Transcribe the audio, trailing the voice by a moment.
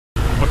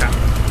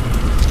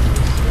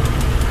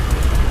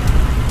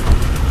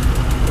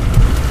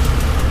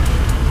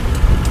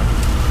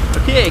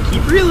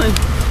Keep reeling.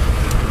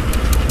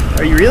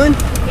 Are you reeling?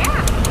 Yeah.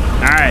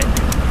 All right.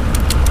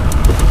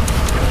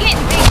 I'm getting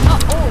big.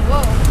 Oh,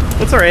 whoa.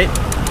 That's all right.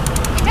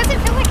 It doesn't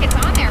feel like it's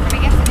on there, but I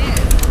guess it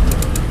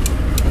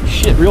is.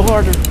 Shit, real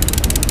harder.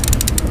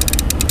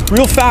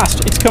 Real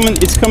fast. It's coming.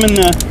 It's coming.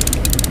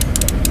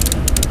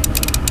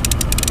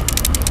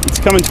 It's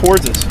coming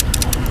towards us.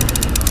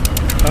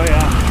 Oh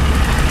yeah.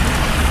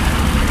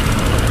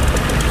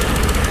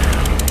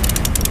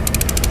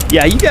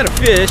 Yeah, you got a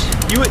fish.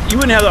 You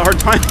wouldn't have a hard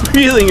time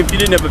reeling if you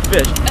didn't have a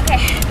fish. Okay.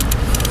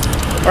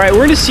 All right,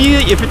 we're gonna see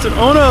if it's an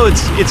ono.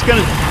 It's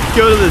gonna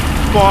go to the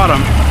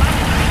bottom.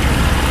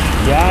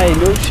 Yeah,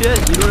 no shit.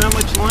 You don't have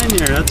much line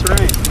there. That's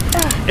right.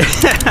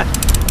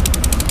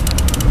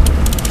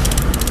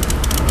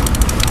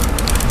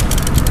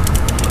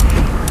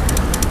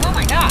 Oh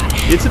my god.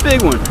 It's a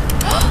big one.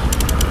 Oh.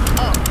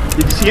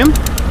 Did you see him?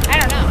 I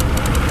don't know.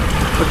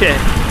 Okay.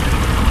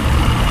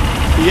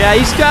 Yeah,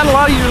 he's got a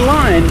lot of your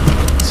line.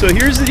 So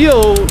here's the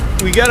deal.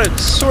 We gotta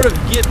sort of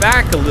get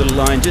back a little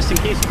line just in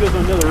case he goes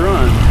on another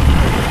run.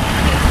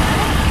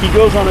 He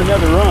goes on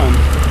another run.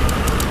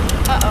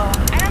 Uh-oh.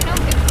 I don't know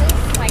if it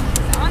feels like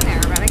he's on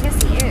there, but I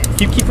guess he is.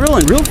 Keep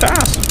reeling real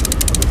fast.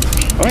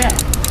 Oh yeah.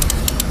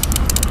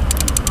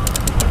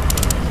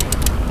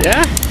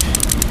 Yeah?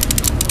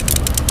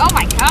 Oh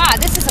my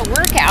god, this is a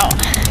workout.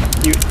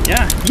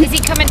 Yeah. Is he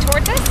coming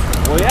towards us?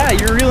 Well, yeah,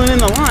 you're reeling in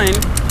the line.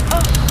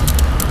 Oh.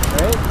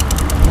 Right?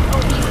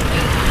 Oh, he's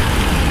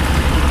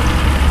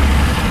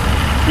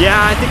Yeah,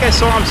 I think I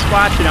saw him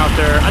splashing out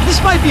there.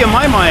 This might be a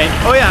mai-mai.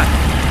 Oh yeah.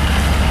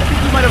 I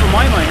think we might have a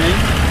mai-mai, man.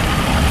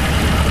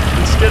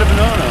 Instead of an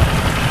ono.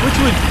 Which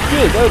would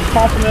good. That would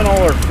complement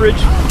all our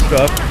fridge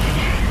stuff.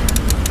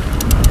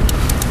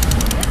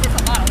 This is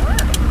a lot of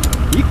work.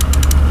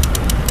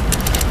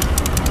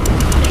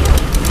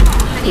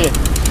 Yeah.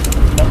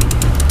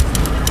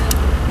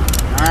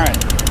 Alright.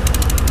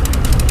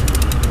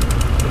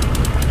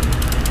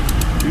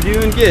 You're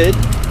doing good.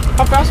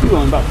 How fast are we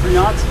going? About 3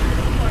 knots?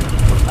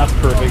 That's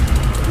perfect.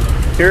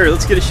 Here,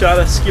 let's get a shot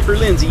of Skipper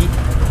Lindsay.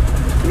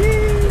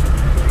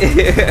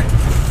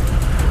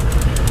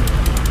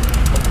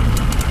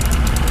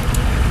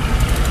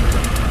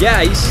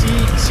 Yeah, you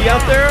see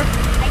out there?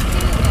 I do.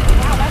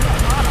 Wow, that's a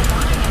lot of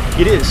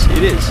line. It is.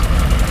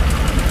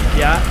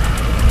 Yeah.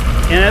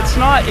 And it's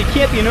not, it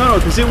can't be an ono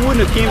because it wouldn't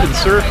have came to the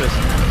surface.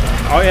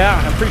 Oh yeah,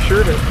 I'm pretty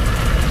sure of it.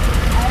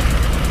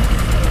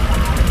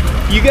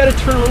 You gotta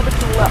turn a little bit to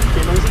the left,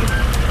 okay, Lindsay?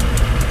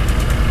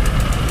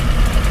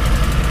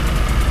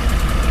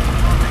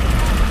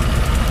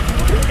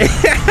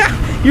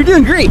 You're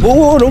doing great.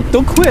 Whoa,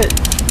 don't quit.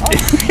 Oh,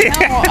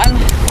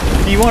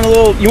 no, Do you want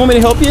you want me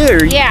to help you?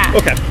 Or Yeah.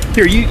 Okay.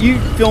 Here, you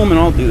film and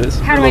I'll do this.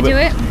 How do I do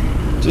it?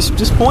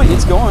 Just point,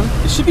 it's going.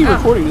 It should be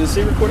recording. Does it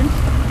say recording?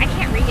 I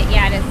can't read it.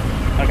 Yeah, it is.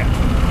 Okay.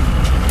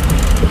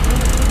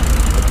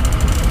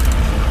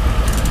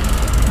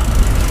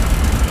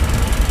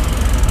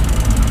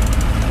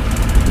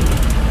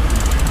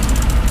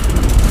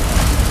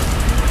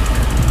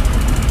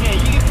 Yeah,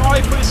 you could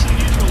probably put us in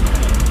neutral.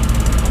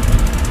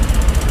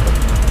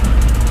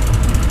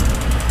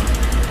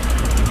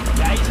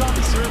 Yeah, he's on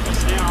the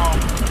surface now.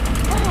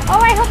 Oh,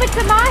 I hope it's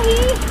a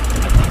mahi.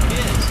 I think it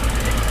is.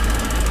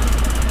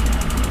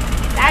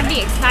 That'd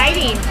be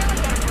exciting.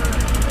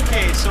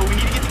 Okay, so we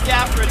need to get the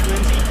gaff ready,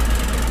 Lindsay.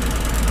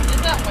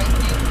 Is that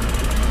windy?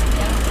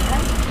 Yeah.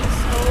 It's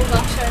so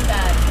lush and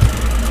bad.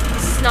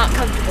 This is not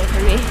comfortable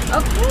for me.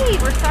 Okay,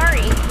 we're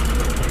sorry.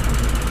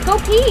 Go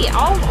pee.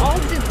 I'll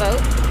do the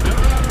boat.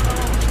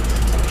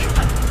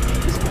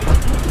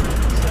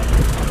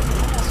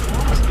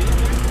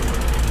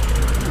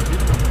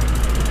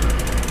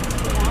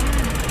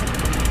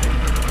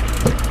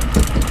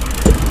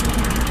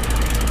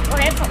 Boy,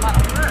 that's a lot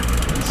of work.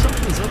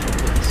 Something's up with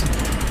this.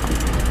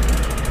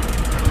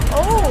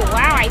 Oh,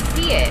 wow, I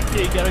see it.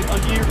 Yeah, you gotta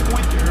undo your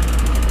point there.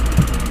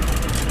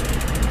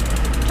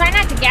 Try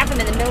not to gap him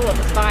in the middle of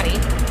his body.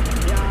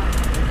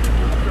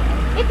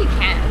 Yeah. If you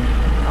can.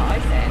 That's all I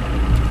said.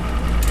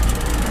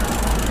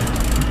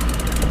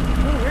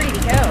 Ooh, where did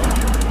he go?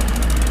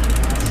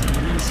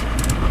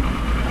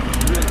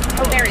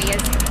 Oh, there he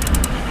is.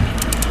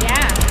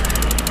 Yeah,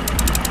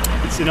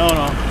 It's an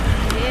ono.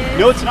 it is.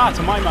 No, it's not. It's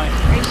a mai-mai.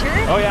 Are you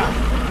sure? Oh, yeah.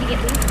 Did he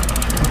get loose?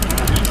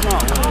 He's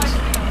not loose.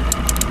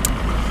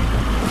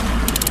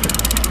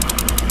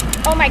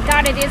 Oh my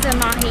god, it is a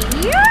mahi.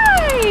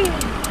 Yay!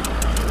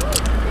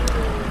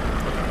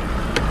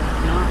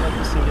 Not let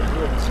this thing get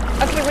loose.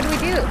 Okay, what do we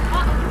do?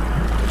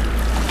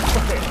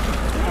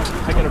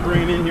 I gotta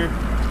bring him in here.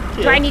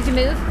 Do I need to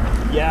move?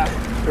 Yeah,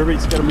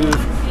 everybody's gotta move.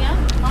 Yeah,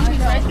 mommy's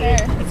right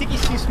there. I think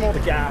he's too small to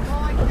gaff.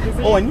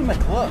 Oh, I need my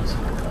gloves.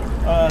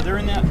 They're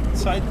in that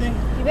side thing.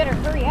 You better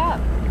hurry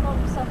up.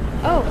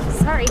 Oh,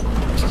 sorry.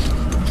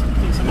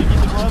 Can somebody get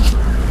the gloves?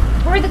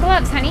 Where are the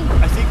gloves, honey?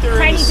 I think they're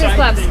Tiny in the fish side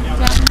gloves. thing.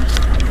 Now.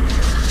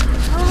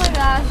 Oh my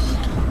gosh.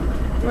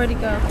 Where'd he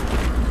go?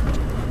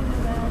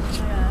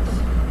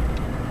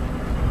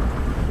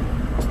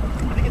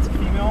 I think it's a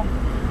female.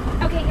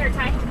 Okay, here,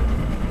 Ty.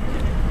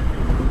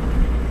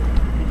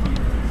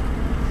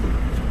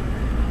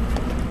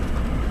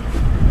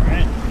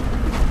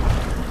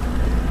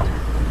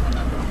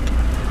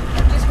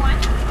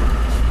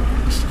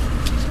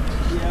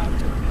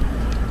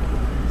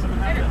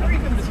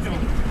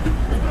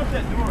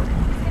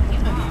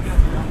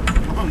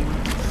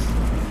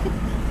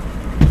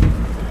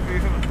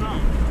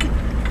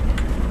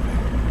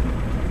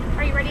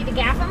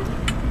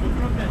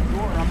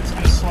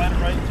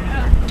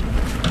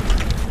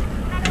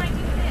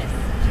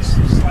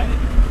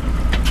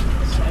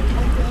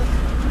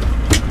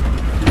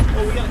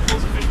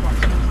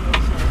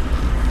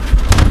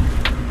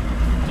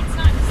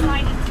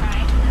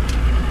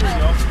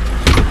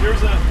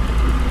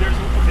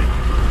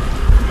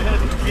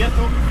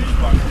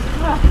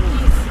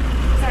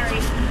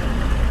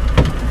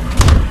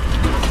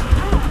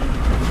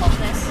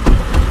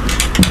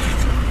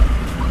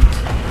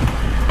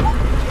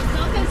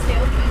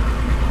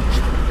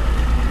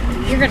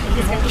 He's gonna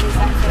use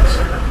that fish.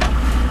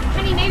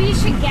 Honey, maybe you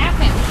should gap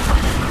him.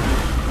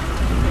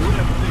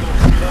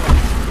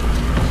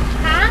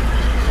 Huh?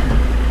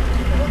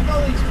 Look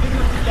how he's big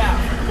enough to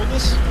gap. Hold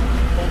this.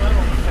 Hold that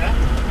on the fat.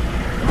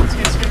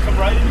 It's gonna come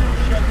right in here.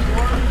 Shut the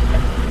door.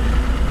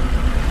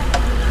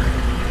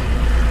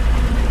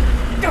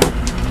 Go.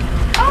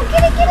 Oh,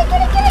 get it!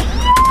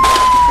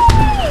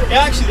 Yay!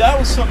 Yeah, actually, that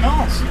was something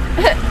else.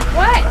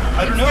 What?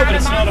 I don't know, but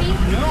it's not a.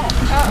 No.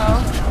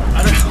 Uh-oh.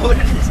 I don't know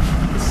what it is.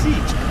 Let's see.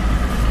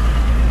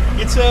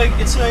 It's a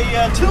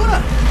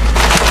tuna.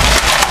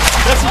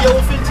 That's a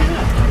yellowfin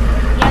tuna.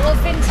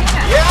 Yellowfin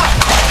tuna. Yeah.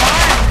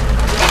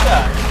 Look at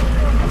that.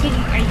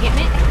 Are you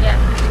getting it? Yeah.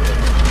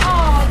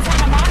 Oh, it's on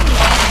a mommy.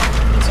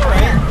 It's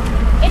alright.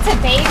 It's a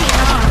baby,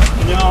 huh?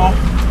 No.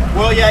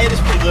 Well, yeah, it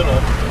is pretty little.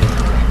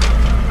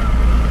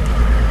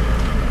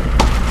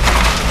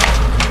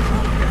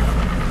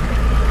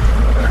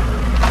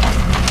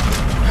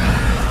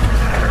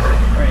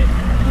 Right.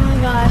 Oh my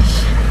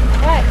gosh.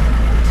 What?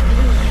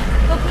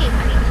 Go pee,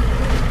 honey.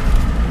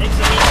 Thanks,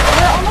 Amy.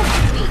 We're almost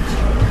to the beach.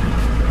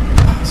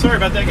 Sorry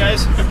about that,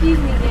 guys. Excuse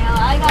me, Dale.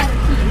 I got a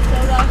pee, so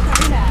that's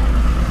coming back.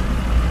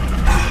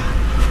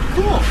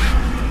 Cool.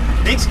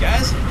 Thanks,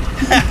 guys.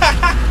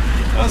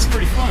 That was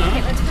pretty fun, Okay,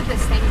 huh? let's put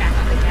this thing back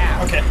on the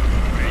cow. Okay.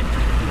 All right.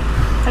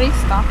 How do you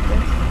stop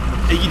this?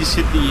 You just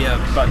hit the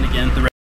button again. The